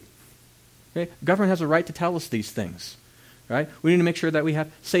educated. Okay? Government has a right to tell us these things. Right? We need to make sure that we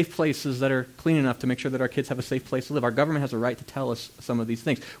have safe places that are clean enough to make sure that our kids have a safe place to live. Our government has a right to tell us some of these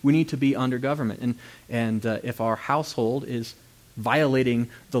things. We need to be under government. And if our household is violating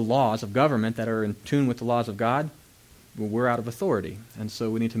the laws of government that are in tune with the laws of God, well, we're out of authority. And so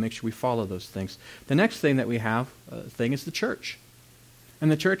we need to make sure we follow those things. The next thing that we have is the church.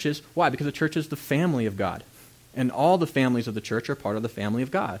 And the church is, why? Because the church is the family of God. And all the families of the church are part of the family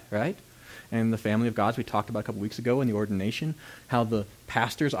of God, right? And the family of God, as we talked about a couple weeks ago in the ordination, how the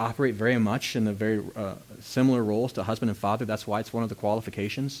pastors operate very much in the very similar roles to husband and father. That's why it's one of the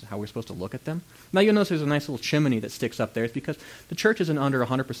qualifications, how we're supposed to look at them. Now you'll notice there's a nice little chimney that sticks up there. It's because the church isn't under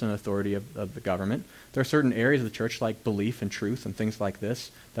 100% authority of the government. There are certain areas of the church, like belief and truth and things like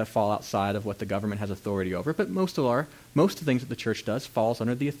this, that fall outside of what the government has authority over. But most of the things that the church does falls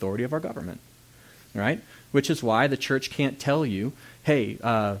under the authority of our government. Right? Which is why the church can't tell you, hey,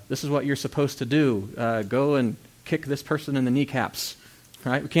 this is what you're supposed to do. Go and kick this person in the kneecaps.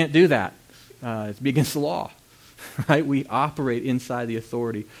 Right? We can't do that. It's against the law. Right? We operate inside the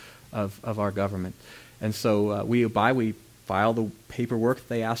authority of our government. And so we file the paperwork that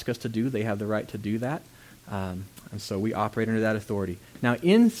they ask us to do. They have the right to do that. And so we operate under that authority. Now,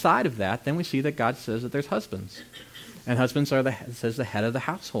 inside of that, then we see that God says that there's husbands. And husbands are the head of the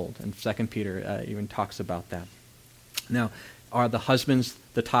household. And 2 Peter even talks about that. Now, are the husbands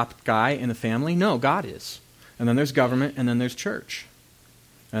the top guy in the family? No, God is. And then there's government, and then there's church.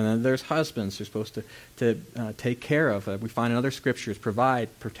 And then there's husbands who are supposed to take care of. We find in other scriptures,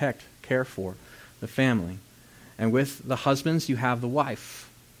 provide, protect, care for the family. And with the husbands, you have the wife.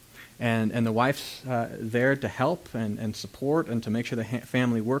 And the wife's there to help and support and to make sure the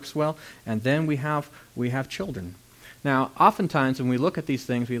family works well. And then we have children. Now, oftentimes when we look at these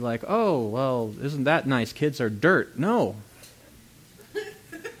things, we're like, oh, well, isn't that nice? Kids are dirt. No. Do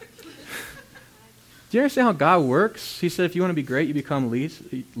you understand how God works? He said if you want to be great, you become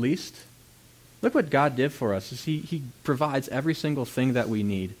least. Look what God did for us. He provides every single thing that we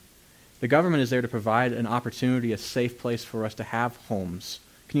need. The government is there to provide an opportunity, a safe place for us to have homes.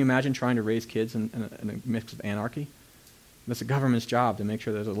 Can you imagine trying to raise kids in a mix of anarchy? That's the government's job to make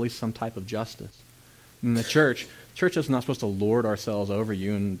sure there's at least some type of justice. In the church is not supposed to lord ourselves over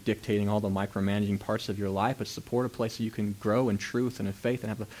you and dictating all the micromanaging parts of your life, but support a place so you can grow in truth and in faith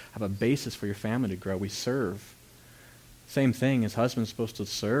and have a basis for your family to grow. We serve. Same thing as husbands are supposed to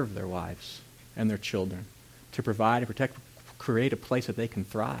serve their wives and their children, to provide and protect, create a place that they can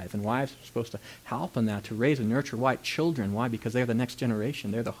thrive. And wives are supposed to help in that, to raise and nurture white children. Why? Because they're the next generation.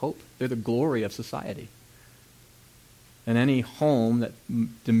 They're the hope. They're the glory of society. And any home that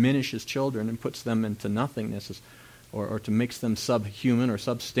diminishes children and puts them into nothingness or to makes them subhuman or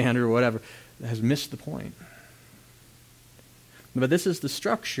substandard or whatever has missed the point. But this is the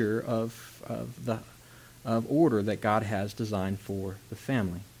structure of order that God has designed for the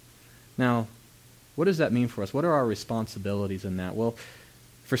family. Now, what does that mean for us? What are our responsibilities in that? Well,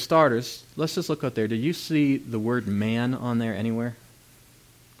 for starters, let's just look up there. Do you see the word man on there anywhere?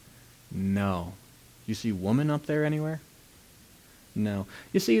 No. Do you see woman up there anywhere? No.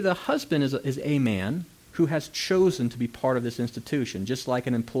 You see, the husband is a man who has chosen to be part of this institution, just like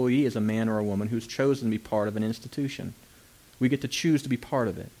an employee is a man or a woman who's chosen to be part of an institution. We get to choose to be part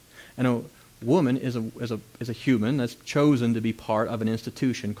of it. And a woman is a human that's chosen to be part of an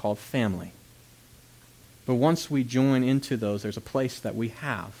institution called family. But once we join into those, there's a place that we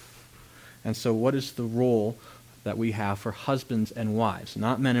have. And so what is the role that we have for husbands and wives,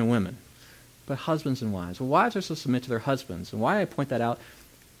 not men and women, but husbands and wives. Well, wives are supposed to submit to their husbands. And why I point that out,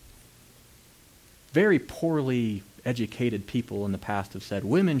 very poorly educated people in the past have said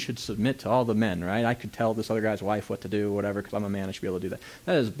women should submit to all the men, right? I could tell this other guy's wife what to do, whatever, because I'm a man, I should be able to do that.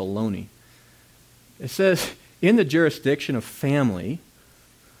 That is baloney. It says, in the jurisdiction of family,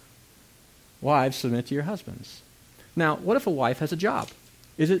 wives, submit to your husbands. Now, what if a wife has a job?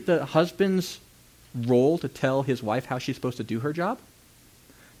 Is it the husband's role to tell his wife how she's supposed to do her job?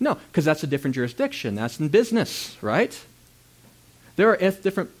 No, because that's a different jurisdiction. That's in business, right? There are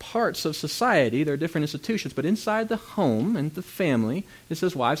different parts of society, there are different institutions, but inside the home and the family, it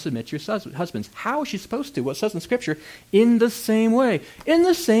says, wives, submit to your husbands. How is she supposed to? What it says in Scripture? In the same way. In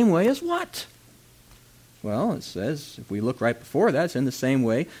the same way as what? Well, it says, if we look right before that, it's in the same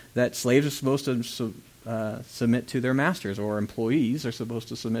way that slaves are supposed to submit to their masters, or employees are supposed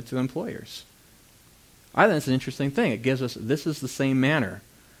to submit to employers. I think it's an interesting thing. It gives us, this is the same manner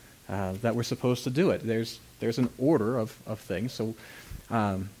that we're supposed to do it. There's an order of things, so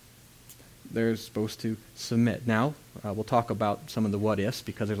they're supposed to submit. Now, we'll talk about some of the what-ifs,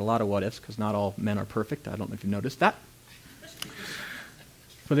 because there's a lot of what-ifs, because not all men are perfect. I don't know if you've noticed that.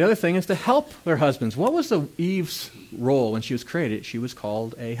 But the other thing is to help their husbands. What was Eve's role when she was created? She was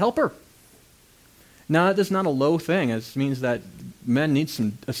called a helper. Now, that's not a low thing. It means that men need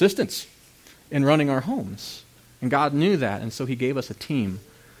some assistance in running our homes. And God knew that, and so he gave us a team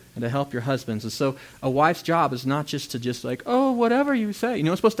and to help your husbands. And so a wife's job is not just like, oh, whatever you say. You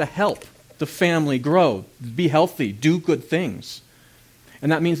know, it's supposed to help the family grow, be healthy, do good things.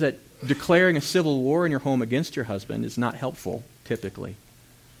 And that means that declaring a civil war in your home against your husband is not helpful, typically.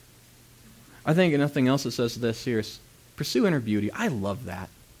 I think nothing else that says this here is pursue inner beauty. I love that.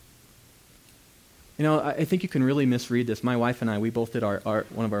 You know, I think you can really misread this. My wife and I, we both did one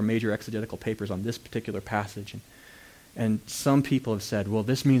of our major exegetical papers on this particular passage. And some people have said, well,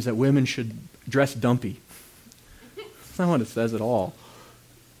 this means that women should dress dumpy. That's not what it says at all.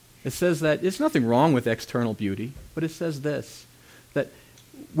 It says that there's nothing wrong with external beauty, but it says this, that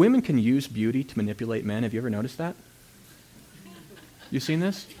women can use beauty to manipulate men. Have you ever noticed that? You seen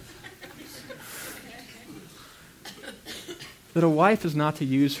this? That a wife is not to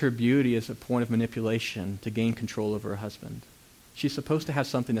use her beauty as a point of manipulation to gain control over her husband. She's supposed to have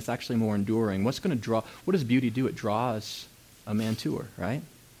something that's actually more enduring. What does beauty do? It draws a man to her, right?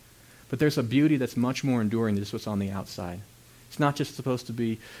 But there's a beauty that's much more enduring than just what's on the outside. It's not just supposed to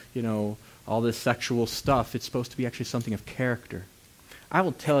be, all this sexual stuff. It's supposed to be actually something of character. I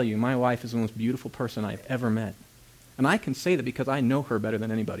will tell you, my wife is the most beautiful person I've ever met. And I can say that because I know her better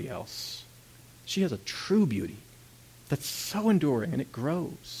than anybody else. She has a true beauty that's so enduring, and it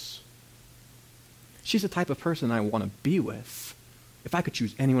grows. She's the type of person I want to be with if I could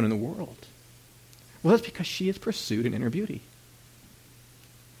choose anyone in the world. Well, that's because she has pursued an inner beauty.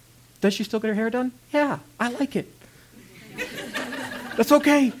 Does she still get her hair done? Yeah, I like it. That's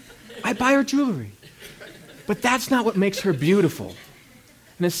okay. I buy her jewelry. But that's not what makes her beautiful.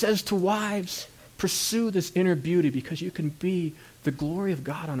 And it says to wives, pursue this inner beauty because you can be the glory of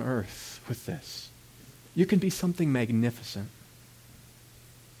God on earth with this. You can be something magnificent.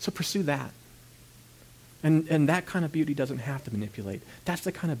 So pursue that. And that kind of beauty doesn't have to manipulate. That's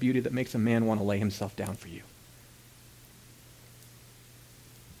the kind of beauty that makes a man want to lay himself down for you.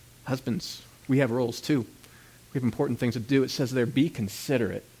 Husbands, we have roles too. We have important things to do. It says there, be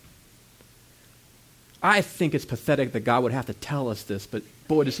considerate. I think it's pathetic that God would have to tell us this, but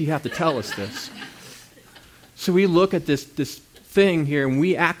boy, does he have to tell us this. So we look at this thing here and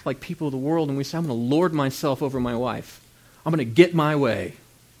we act like people of the world and we say, I'm going to lord myself over my wife. I'm going to get my way,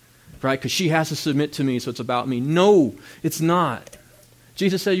 right? Because she has to submit to me, so it's about me. No, it's not.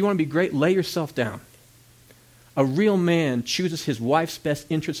 Jesus said, you want to be great? Lay yourself down. A real man chooses his wife's best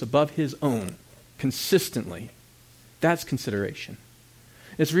interests above his own consistently. That's consideration.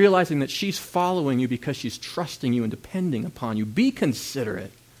 It's realizing that she's following you because she's trusting you and depending upon you. Be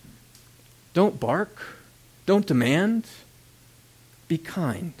considerate. Don't bark. Don't demand. Be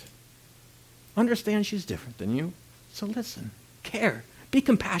kind. Understand she's different than you, so listen. Care. Be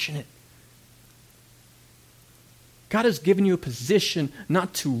compassionate. God has given you a position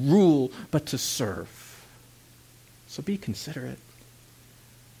not to rule, but to serve. So be considerate.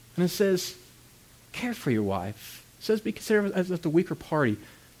 And it says, care for your wife. It says be considerate as the weaker party.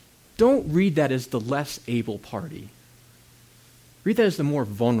 Don't read that as the less able party. Read that as the more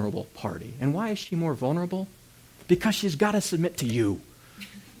vulnerable party. And why is she more vulnerable? Because she's got to submit to you.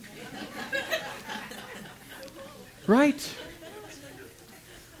 Right?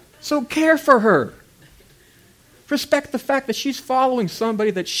 So care for her. Respect the fact that she's following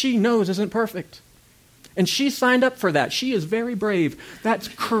somebody that she knows isn't perfect. And she signed up for that. She is very brave. That's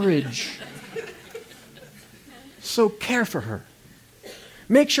courage. So care for her.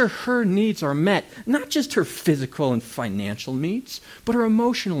 Make sure her needs are met, not just her physical and financial needs, but her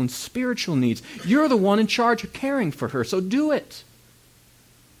emotional and spiritual needs. You're the one in charge of caring for her, so do it.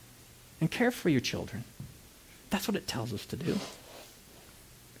 And care for your children. That's what it tells us to do.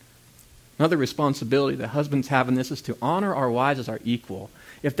 Another responsibility that husbands have in this is to honor our wives as our equal.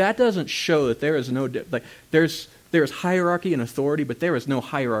 If that doesn't show that there is there's hierarchy and authority, but there is no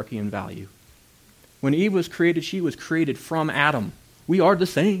hierarchy in value. When Eve was created, she was created from Adam. We are the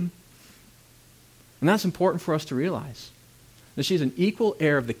same. And that's important for us to realize. That she's an equal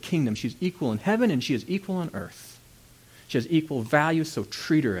heir of the kingdom. She's equal in heaven and she is equal on earth. She has equal value, so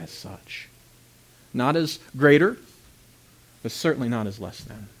treat her as such. Not as greater, but certainly not as less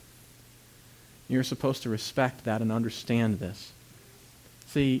than. You're supposed to respect that and understand this.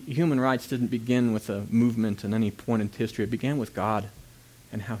 See, human rights didn't begin with a movement in any point in history. It began with God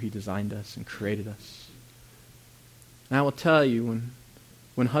and how he designed us and created us. And I will tell you,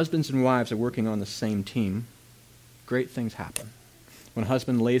 when husbands and wives are working on the same team, great things happen. When a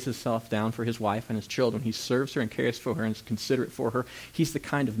husband lays himself down for his wife and his children, he serves her and cares for her and is considerate for her, he's the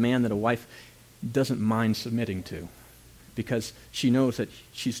kind of man that a wife doesn't mind submitting to, because she knows that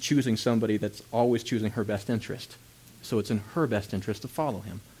she's choosing somebody that's always choosing her best interest. So it's in her best interest to follow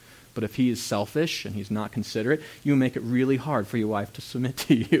him. But if he is selfish and he's not considerate, you make it really hard for your wife to submit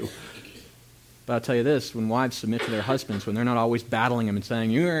to you. But I'll tell you this, when wives submit to their husbands, when they're not always battling them and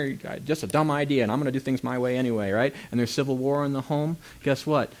saying, you're just a dumb idea and I'm going to do things my way anyway, right? And there's civil war in the home, guess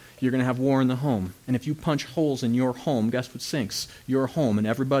what? You're going to have war in the home. And if you punch holes in your home, guess what sinks? Your home and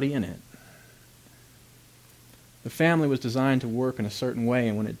everybody in it. The family was designed to work in a certain way,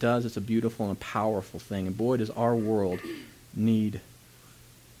 and when it does, it's a beautiful and a powerful thing. And boy, does our world need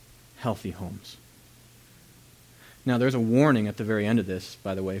healthy homes. Now, there's a warning at the very end of this,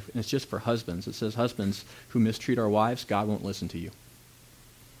 by the way, and it's just for husbands. It says, husbands who mistreat our wives, God won't listen to you.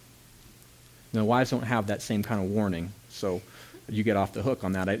 Now, wives don't have that same kind of warning, so you get off the hook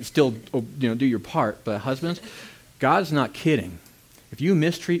on that. I still, do your part, but husbands, God's not kidding. If you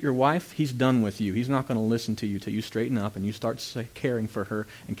mistreat your wife, he's done with you. He's not going to listen to you till you straighten up and you start caring for her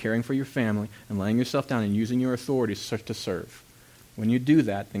and caring for your family and laying yourself down and using your authority to serve. When you do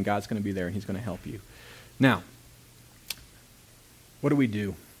that, then God's going to be there and he's going to help you. Now, what do we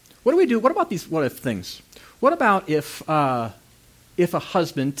do? What do we do? What about these what-if things? What about if a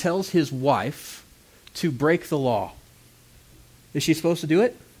husband tells his wife to break the law? Is she supposed to do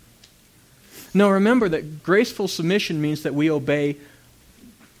it? No, remember that graceful submission means that we obey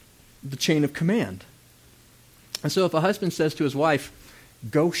the chain of command. And so if a husband says to his wife,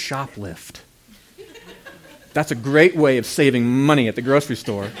 go shoplift, that's a great way of saving money at the grocery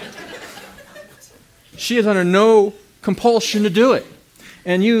store. She is under no compulsion to do it.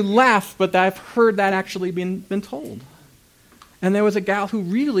 And you laugh, but I've heard that actually been told. And there was a gal who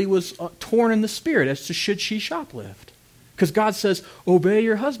really was torn in the spirit as to should she shoplift. Because God says, obey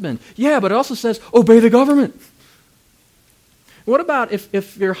your husband. Yeah, but it also says, obey the government. What about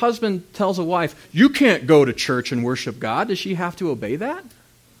if your husband tells a wife, you can't go to church and worship God? Does she have to obey that?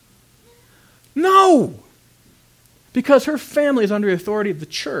 No! Because her family is under the authority of the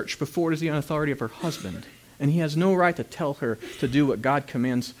church before it is the authority of her husband. And he has no right to tell her to do what God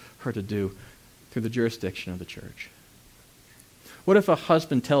commands her to do through the jurisdiction of the church. What if a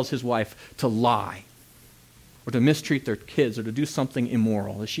husband tells his wife to lie, or to mistreat their kids, or to do something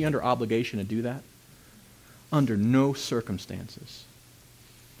immoral? Is she under obligation to do that? Under no circumstances.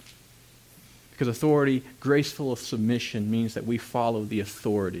 Because authority, graceful submission, means that we follow the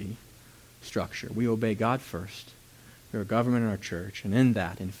authority structure. We obey God first. We're a government in our church, and in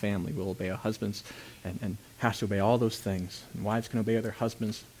that, in family, we'll obey our husbands and has to obey all those things. And wives can obey their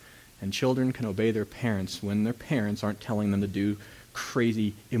husbands, and children can obey their parents when their parents aren't telling them to do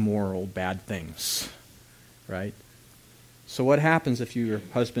crazy, immoral, bad things. Right? So what happens if your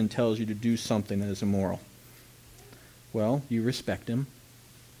husband tells you to do something that is immoral? Well, you respect him.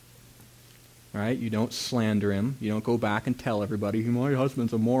 Right? You don't slander him. You don't go back and tell everybody, my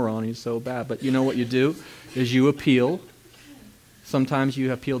husband's a moron, he's so bad. But you know what you do is you appeal. Sometimes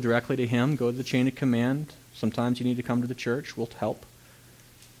you appeal directly to him, go to the chain of command. Sometimes you need to come to the church, we'll help.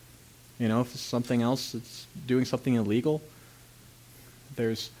 If it's something else, it's doing something illegal,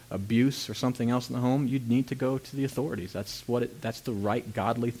 there's abuse or something else in the home, you'd need to go to the authorities. That's the right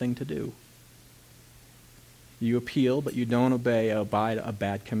godly thing to do. You appeal, but you don't abide a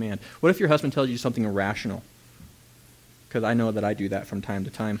bad command. What if your husband tells you something irrational? Because I know that I do that from time to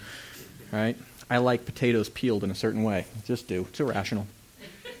time. Right? I like potatoes peeled in a certain way. I just do. It's irrational.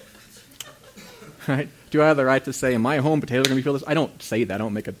 right? Do I have the right to say, in my home, potatoes are going to be peeled? I don't say that. I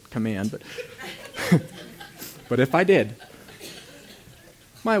don't make a command. But, but if I did,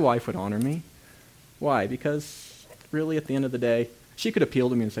 my wife would honor me. Why? Because really, at the end of the day, she could appeal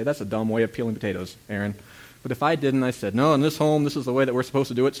to me and say, that's a dumb way of peeling potatoes, Aaron. But if I didn't, I said, no, in this home, this is the way that we're supposed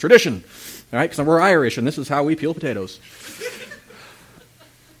to do it. It's tradition, all right? Because we're Irish, and this is how we peel potatoes.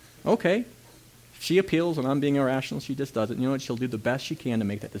 Okay. If she appeals and I'm being irrational, she just does it. You know what? She'll do the best she can to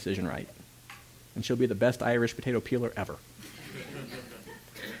make that decision right. And she'll be the best Irish potato peeler ever.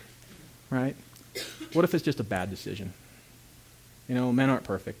 Right? What if it's just a bad decision? You know, men aren't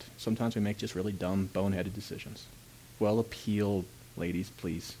perfect. Sometimes we make just really dumb, boneheaded decisions. Well, appeal, ladies,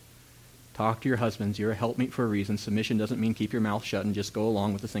 please. Talk to your husbands. You're a helpmeet for a reason. Submission doesn't mean keep your mouth shut and just go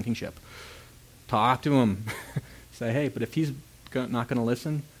along with the sinking ship. Talk to him. Say, hey, but if he's not going to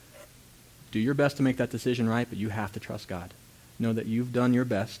listen, do your best to make that decision right, but you have to trust God. Know that you've done your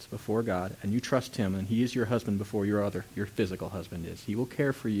best before God, and you trust him, and he is your husband before your physical husband is. He will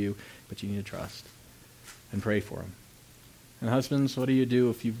care for you, but you need to trust and pray for him. And husbands, what do you do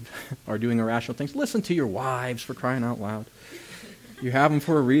if you are doing irrational things? Listen to your wives, for crying out loud. You have them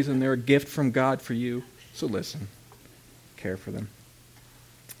for a reason. They're a gift from God for you. So listen. Care for them.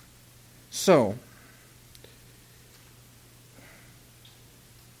 So,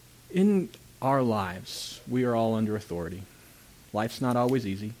 in our lives, we are all under authority. Life's not always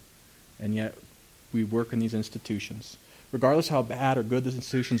easy, and yet we work in these institutions. Regardless how bad or good those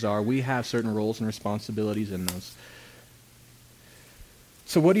institutions are, we have certain roles and responsibilities in those.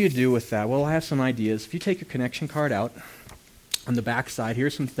 So what do you do with that? Well, I have some ideas. If you take your connection card out, on the back side,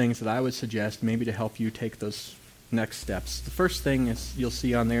 here's some things that I would suggest maybe to help you take those next steps. The first thing is you'll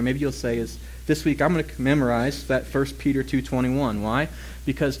see on there, maybe you'll say is, this week I'm going to memorize that 1 Peter 2:21. Why?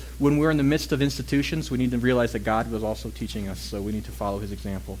 Because when we're in the midst of institutions, we need to realize that God was also teaching us, so we need to follow his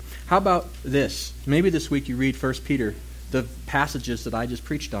example. How about this? Maybe this week you read 1 Peter, the passages that I just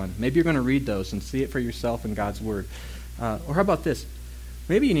preached on. Maybe you're going to read those and see it for yourself in God's Word. Or how about this?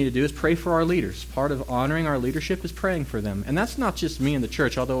 Maybe you need to do is pray for our leaders. Part of honoring our leadership is praying for them. And that's not just me in the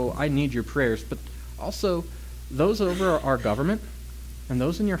church, although I need your prayers, but also those over our government and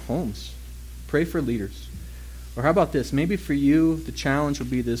those in your homes. Pray for leaders. Or how about this? Maybe for you, the challenge will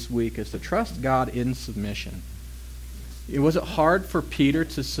be this week is to trust God in submission. Was it hard for Peter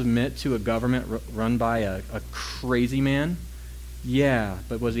to submit to a government run by a crazy man? Yeah,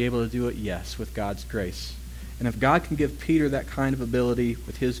 but was he able to do it? Yes, with God's grace. And if God can give Peter that kind of ability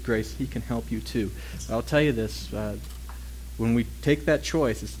with his grace, he can help you too. But I'll tell you this, when we take that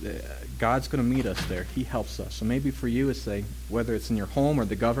choice, God's going to meet us there. He helps us. So maybe for you, it's say, whether it's in your home or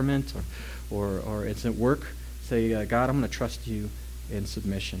the government or it's at work, say, God, I'm going to trust you in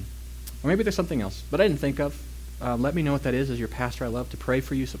submission. Or maybe there's something else, but I didn't think of. Let me know what that is. As your pastor, I love to pray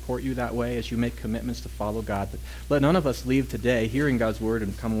for you, support you that way as you make commitments to follow God. But let none of us leave today hearing God's word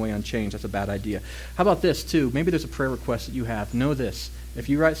and come away unchanged. That's a bad idea. How about this, too? Maybe there's a prayer request that you have. Know this. If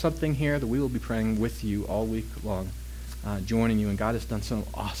you write something here, that we will be praying with you all week long, joining you. And God has done some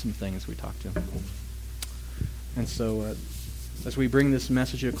awesome things we talked to him. And so as we bring this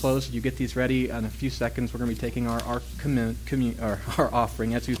message to a close, you get these ready. In a few seconds, we're going to be taking our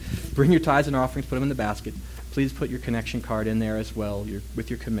offering. As you bring your tithes and offerings, put them in the basket. Please put your connection card in there as well with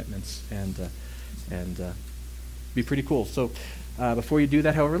your commitments, and be pretty cool. So before you do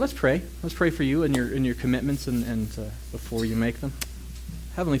that, however, let's pray. Let's pray for you and your commitments and before you make them.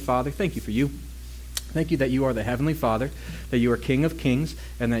 Heavenly Father, thank you for you. Thank you that you are the Heavenly Father, that you are King of Kings,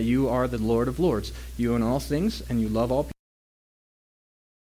 and that you are the Lord of Lords. You own all things, and you love all people.